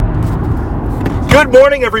Good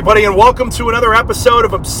morning, everybody, and welcome to another episode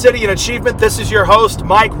of Obsidian Achievement. This is your host,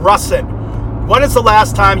 Mike Russin. When is the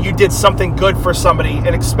last time you did something good for somebody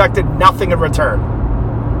and expected nothing in return?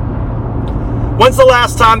 When's the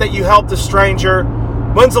last time that you helped a stranger?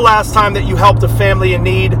 When's the last time that you helped a family in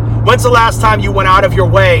need? When's the last time you went out of your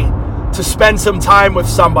way to spend some time with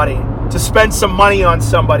somebody, to spend some money on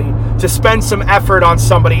somebody, to spend some effort on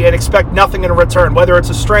somebody and expect nothing in return? Whether it's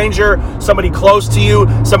a stranger, somebody close to you,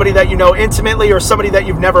 somebody that you know intimately, or somebody that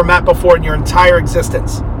you've never met before in your entire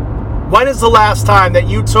existence. When is the last time that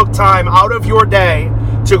you took time out of your day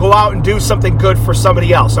to go out and do something good for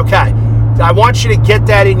somebody else? Okay, I want you to get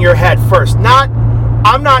that in your head first.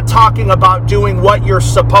 I'm not talking about doing what you're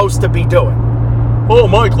supposed to be doing. Oh,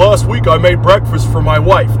 Mike, last week I made breakfast for my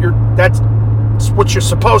wife. That's what you're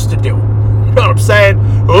supposed to do. You know what I'm saying?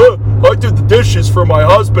 I did the dishes for my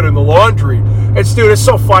husband and the laundry. It's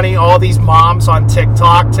so funny. All these moms on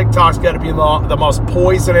TikTok. TikTok's got to be the most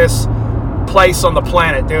poisonous place on the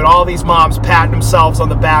planet, dude. All these moms patting themselves on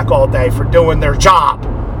the back all day for doing their job.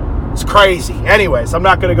 It's crazy. Anyways, I'm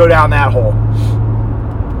not going to go down that hole.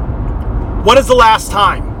 When is the last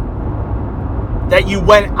time that you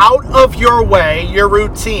went out of your way, your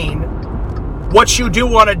routine, what you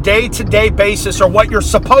do on a day-to-day basis or what you're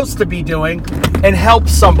supposed to be doing, and helped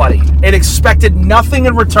somebody and expected nothing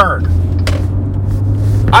in return?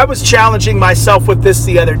 I was challenging myself with this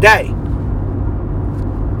the other day.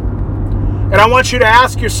 And I want you to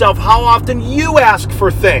ask yourself how often you ask for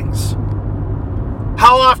things.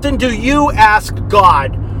 How often do you ask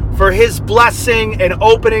God for His blessing and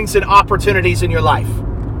openings and opportunities in your life?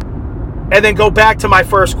 And then go back to my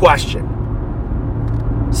first question.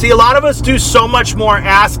 See, a lot of us do so much more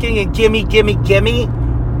asking and gimme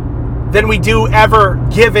than we do ever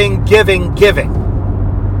giving.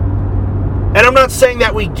 And I'm not saying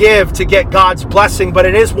that we give to get God's blessing, but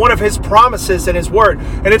it is one of His promises in His Word.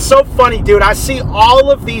 And it's so funny, dude. I see all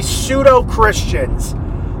of these pseudo-Christians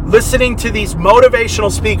listening to these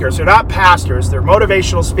motivational speakers. They're not pastors, they're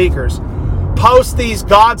motivational speakers. Post these,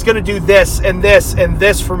 God's going to do this and this and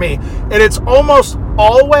this for me. And it's almost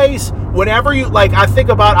always, whenever you, like, I think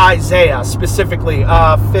about Isaiah specifically, 50,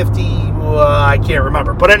 I can't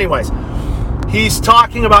remember. But anyways, he's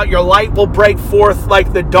talking about your light will break forth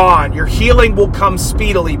like the dawn. Your healing will come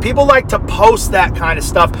speedily. People like to post that kind of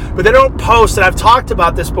stuff, but they don't post, and I've talked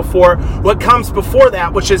about this before, what comes before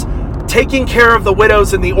that, which is taking care of the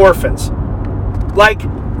widows and the orphans. Like,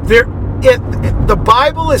 the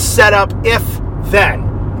Bible is set up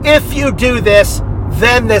if-then. If you do this,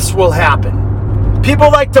 then this will happen.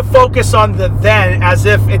 People like to focus on the then as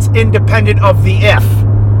if it's independent of the if.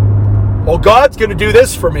 Well, God's going to do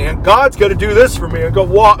this for me, and God's going to do this for me, and go,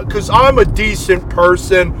 well, because I'm a decent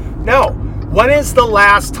person. No. When is the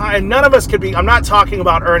last time? None of us could be, I'm not talking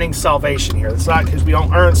about earning salvation here. It's not because we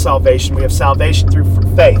don't earn salvation. We have salvation through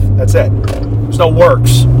faith. That's it. There's no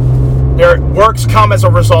works. Works come as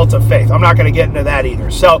a result of faith. I'm not going to get into that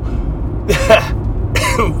either. So,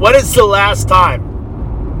 when is the last time?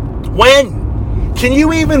 When? Can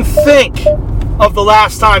you even think of the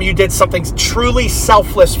last time you did something truly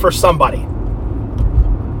selfless for somebody?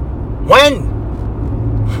 When?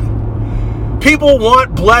 People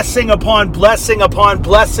want blessing upon blessing upon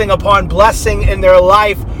blessing upon blessing in their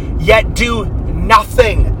life, yet do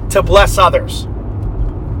nothing to bless others.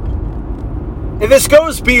 And this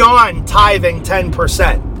goes beyond tithing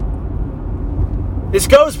 10%. This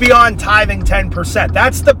goes beyond tithing 10%.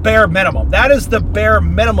 That's the bare minimum. That is the bare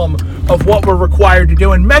minimum of what we're required to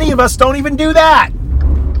do. And many of us don't even do that.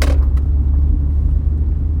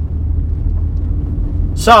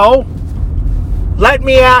 So, let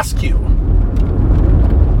me ask you,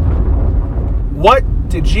 what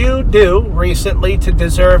did you do recently to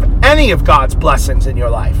deserve any of God's blessings in your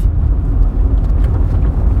life?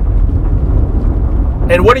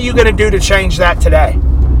 And what are you going to do to change that today?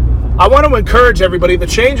 I want to encourage everybody, the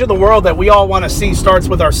change in the world that we all want to see starts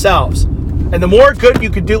with ourselves. And the more good you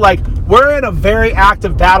could do, like, we're in a very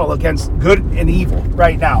active battle against good and evil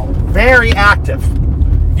right now. Very active.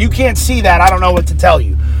 If you can't see that, I don't know what to tell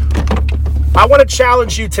you. I want to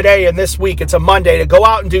challenge you today and this week, it's a Monday, to go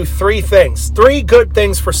out and do 3 things. 3 good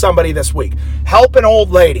things for somebody this week. Help an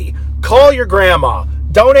old lady. Call your grandma.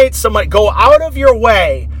 Donate some money. Go out of your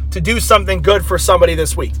way to do something good for somebody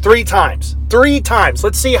this week. 3 times. 3 times.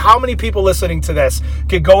 Let's see how many people listening to this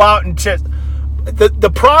can go out and just...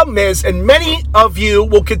 The problem is, and many of you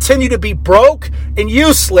will continue to be broke and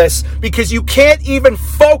useless because you can't even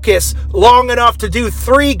focus long enough to do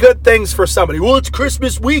 3 good things for somebody. Well, it's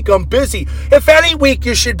Christmas week, I'm busy. If any week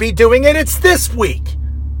you should be doing it, it's this week.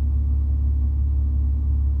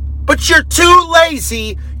 But you're too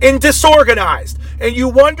lazy and disorganized. And you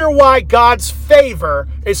wonder why God's favor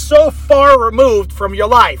is so far removed from your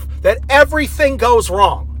life that everything goes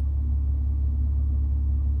wrong.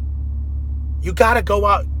 You got to go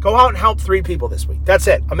out and help 3 people this week. That's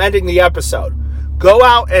it. I'm ending the episode. Go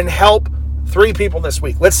out and help 3 people this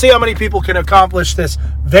week. Let's see how many people can accomplish this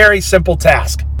very simple task.